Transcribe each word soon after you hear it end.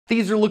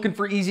Thieves are looking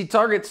for easy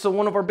targets, so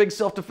one of our big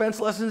self-defense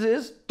lessons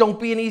is don't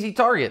be an easy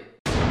target.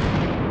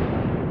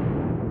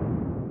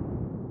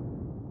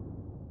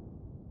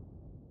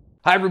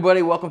 Hi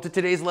everybody, welcome to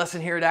today's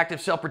lesson here at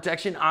Active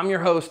Self-Protection. I'm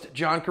your host,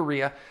 John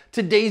Correa.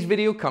 Today's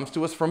video comes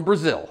to us from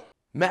Brazil.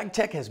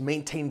 MagTech has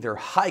maintained their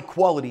high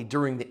quality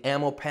during the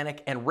ammo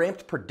panic and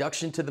ramped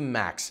production to the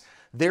max.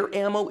 Their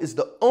ammo is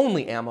the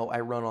only ammo I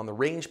run on the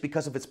range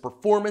because of its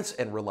performance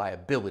and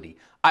reliability.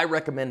 I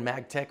recommend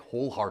MagTech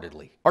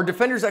wholeheartedly. Our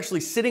defender's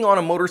actually sitting on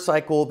a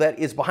motorcycle that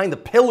is behind the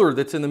pillar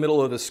that's in the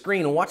middle of the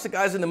screen, and watch the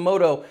guys in the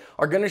moto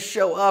are gonna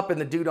show up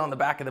and the dude on the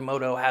back of the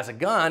moto has a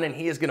gun and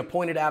he is gonna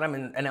point it at him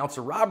and announce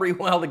a robbery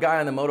while the guy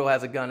on the moto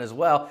has a gun as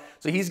well.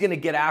 So he's gonna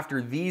get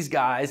after these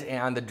guys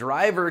and the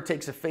driver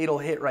takes a fatal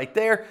hit right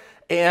there.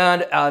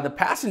 And the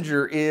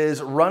passenger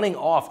is running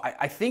off.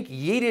 I think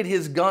yeeted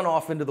his gun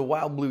off into the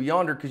wild blue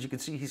yonder because you can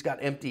see he's got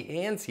empty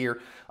hands here.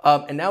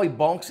 And now he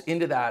bonks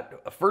into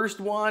that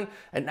first one.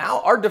 And now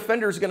our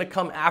defender is going to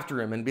come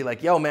after him and be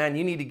like, yo, man,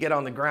 you need to get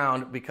on the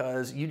ground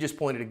because you just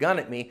pointed a gun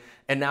at me.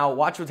 And now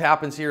watch what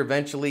happens here.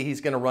 Eventually,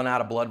 he's going to run out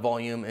of blood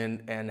volume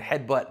and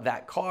headbutt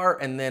that car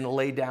and then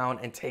lay down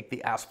and take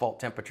the asphalt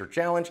temperature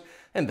challenge.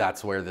 And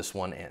that's where this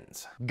one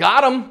ends.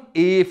 Got him.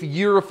 If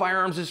you're a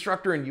firearms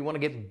instructor and you want to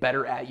get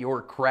better at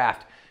your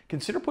craft,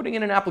 consider putting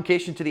in an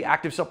application to the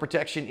Active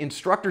Self-Protection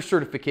Instructor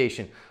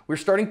Certification. We're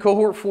starting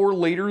Cohort 4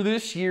 later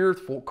this year.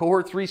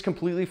 Cohort 3 is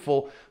completely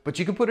full, but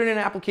you can put in an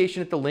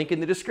application at the link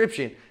in the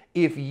description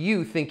if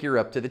you think you're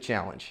up to the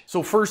challenge.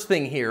 So first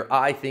thing here,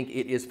 I think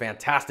it is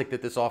fantastic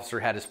that this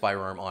officer had his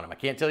firearm on him. I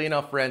can't tell you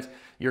enough, friends.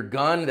 Your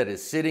gun that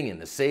is sitting in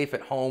the safe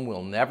at home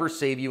will never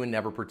save you and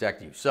never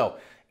protect you. So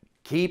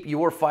keep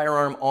your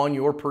firearm on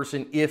your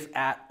person if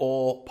at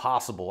all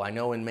possible. I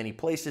know in many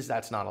places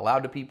that's not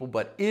allowed to people,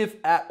 but if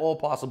at all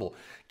possible,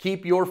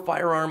 keep your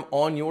firearm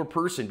on your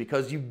person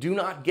because you do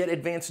not get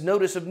advance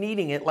notice of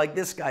needing it like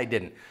this guy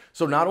didn't.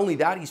 So not only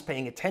that, he's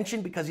paying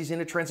attention because he's in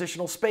a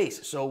transitional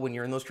space. So when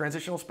you're in those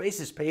transitional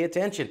spaces, pay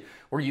attention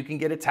where you can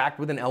get attacked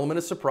with an element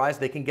of surprise.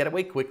 They can get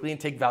away quickly and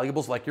take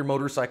valuables like your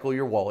motorcycle,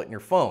 your wallet, and your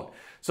phone.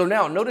 So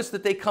now notice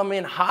that they come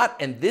in hot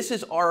and this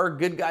is our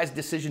good guy's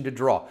decision to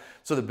draw.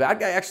 So the bad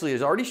guy actually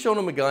has already shown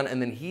him a gun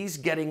and then he's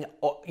getting,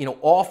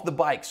 off the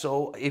bike.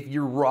 So if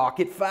you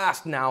rocket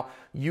fast now,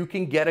 you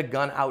can get a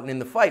gun out and in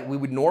the fight. We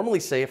would normally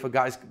say if a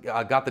guy's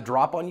got the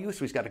drop on you, so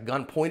he's got a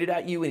gun pointed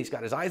at you and he's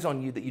got his eyes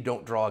on you, that you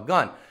don't draw a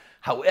gun.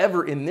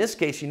 However, in this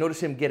case, you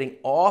notice him getting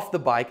off the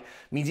bike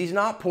means he's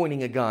not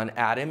pointing a gun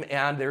at him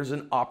and there's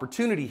an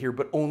opportunity here,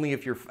 but only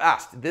if you're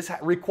fast. This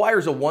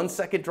requires a 1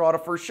 second draw to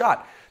first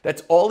shot.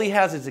 That's all he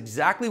has is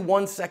exactly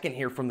 1 second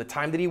here from the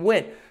time that he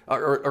went,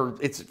 or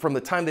it's from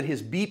the time that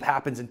his beep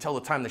happens until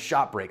the time the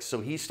shot breaks.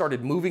 So he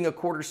started moving a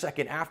quarter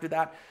second after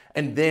that,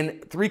 and then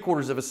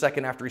 3/4 of a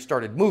second after he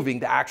started moving,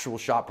 the actual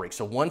shot breaks.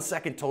 So 1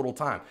 second total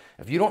time.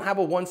 If you don't have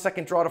a 1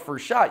 second draw to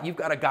first shot, you've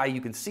got a guy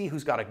you can see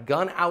who's got a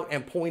gun out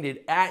and pointed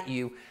at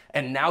you,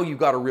 and now you've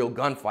got a real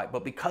gunfight.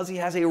 But because he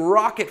has a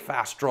rocket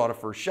fast draw to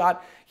first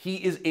shot, he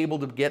is able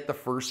to get the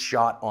first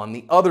shot on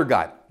the other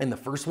guy. And the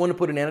first one to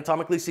put an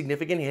anatomically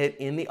significant hit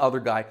in the other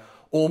guy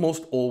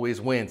almost always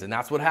wins. And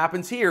that's what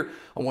happens here.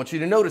 I want you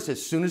to notice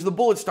as soon as the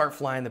bullets start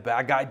flying, the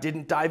bad guy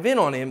didn't dive in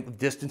on him,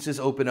 distances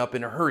open up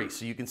in a hurry.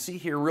 So you can see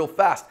here real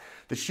fast,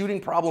 the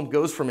shooting problem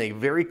goes from a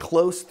very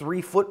close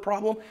 3-foot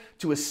problem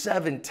to a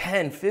 7,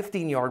 10,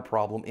 15-yard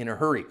problem in a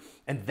hurry.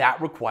 And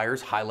that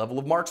requires high level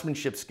of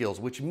marksmanship skills,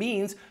 which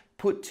means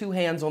put 2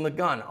 hands on the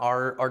gun.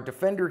 Our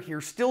defender here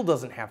still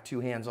doesn't have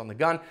 2 hands on the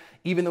gun,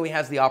 even though he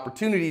has the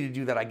opportunity to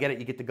do that. I get it,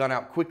 you get the gun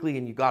out quickly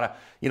and you gotta,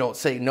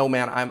 say, no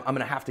man, I'm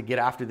gonna have to get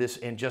after this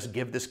and just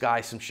give this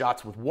guy some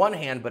shots with 1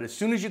 hand, but as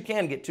soon as you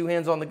can, get 2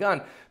 hands on the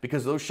gun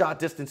because those shot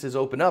distances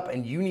open up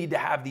and you need to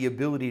have the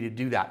ability to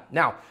do that.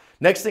 Now,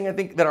 next thing I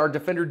think that our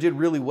defender did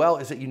really well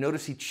is that you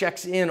notice he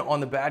checks in on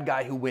the bad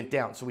guy who went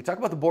down. So we talk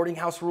about the boarding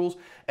house rules.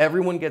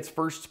 Everyone gets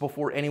firsts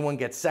before anyone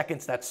gets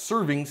seconds. That's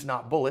servings,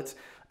 not bullets.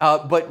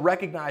 But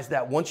recognize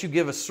that once you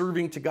give a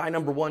serving to guy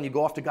number 1, you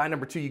go off to guy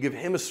number 2, you give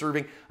him a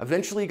serving.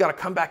 Eventually, you got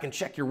to come back and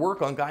check your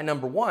work on guy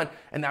number 1,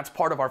 and that's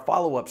part of our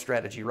follow-up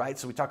strategy, right?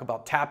 So we talk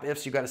about tap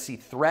ifs. You got to see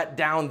threat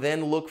down,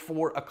 then look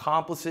for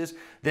accomplices,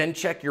 then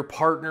check your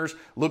partners,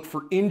 look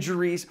for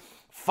injuries,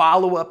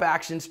 follow-up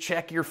actions,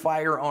 check your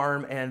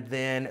firearm, and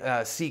then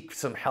seek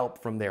some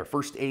help from there.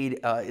 First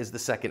aid is the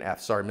second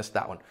F. Sorry, missed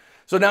that one.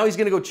 So now he's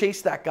going to go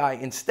chase that guy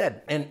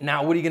instead. And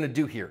now what are you going to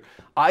do here?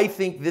 I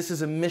think this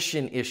is a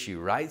mission issue,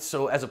 right?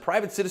 So as a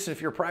private citizen, if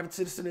you're a private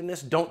citizen in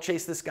this, don't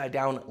chase this guy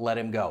down, let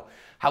him go.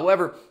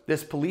 However,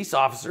 this police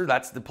officer,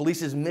 that's the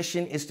police's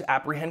mission, is to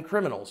apprehend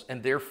criminals.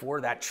 And therefore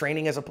that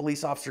training as a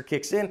police officer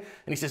kicks in and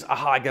he says,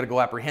 aha, I got to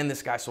go apprehend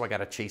this guy, so I got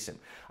to chase him.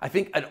 I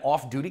think an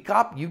off-duty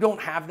cop, you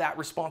don't have that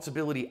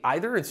responsibility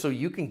either. And so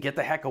you can get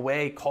the heck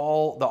away,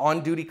 call the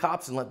on-duty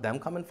cops and let them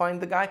come and find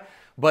the guy.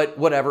 But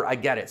whatever, I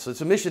get it. So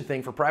it's a mission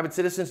thing. For private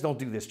citizens, don't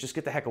do this. Just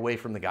get the heck away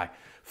from the guy.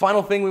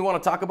 Final thing we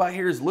want to talk about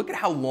here is look at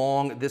how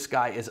long this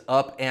guy is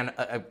up and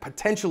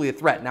potentially a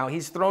threat. Now,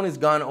 he's thrown his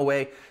gun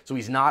away, so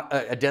he's not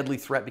a deadly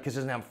threat because he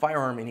doesn't have a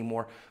firearm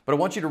anymore. But I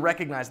want you to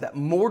recognize that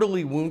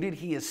mortally wounded,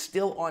 he is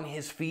still on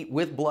his feet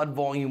with blood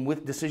volume,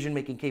 with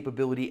decision-making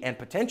capability, and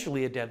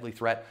potentially a deadly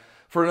threat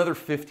for another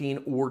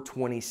 15 or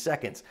 20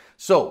 seconds.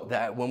 So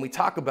that when we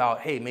talk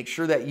about, hey, make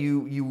sure that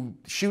you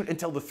shoot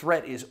until the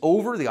threat is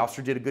over, the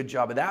officer did a good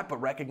job of that,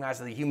 but recognize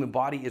that the human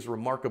body is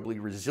remarkably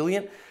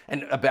resilient,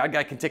 and a bad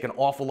guy can take an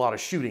awful lot of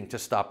shooting to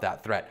stop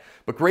that threat.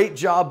 But great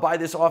job by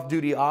this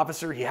off-duty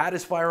officer. He had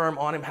his firearm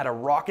on him, had a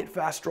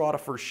rocket-fast draw to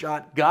first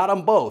shot, got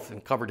them both,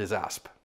 and covered his asp.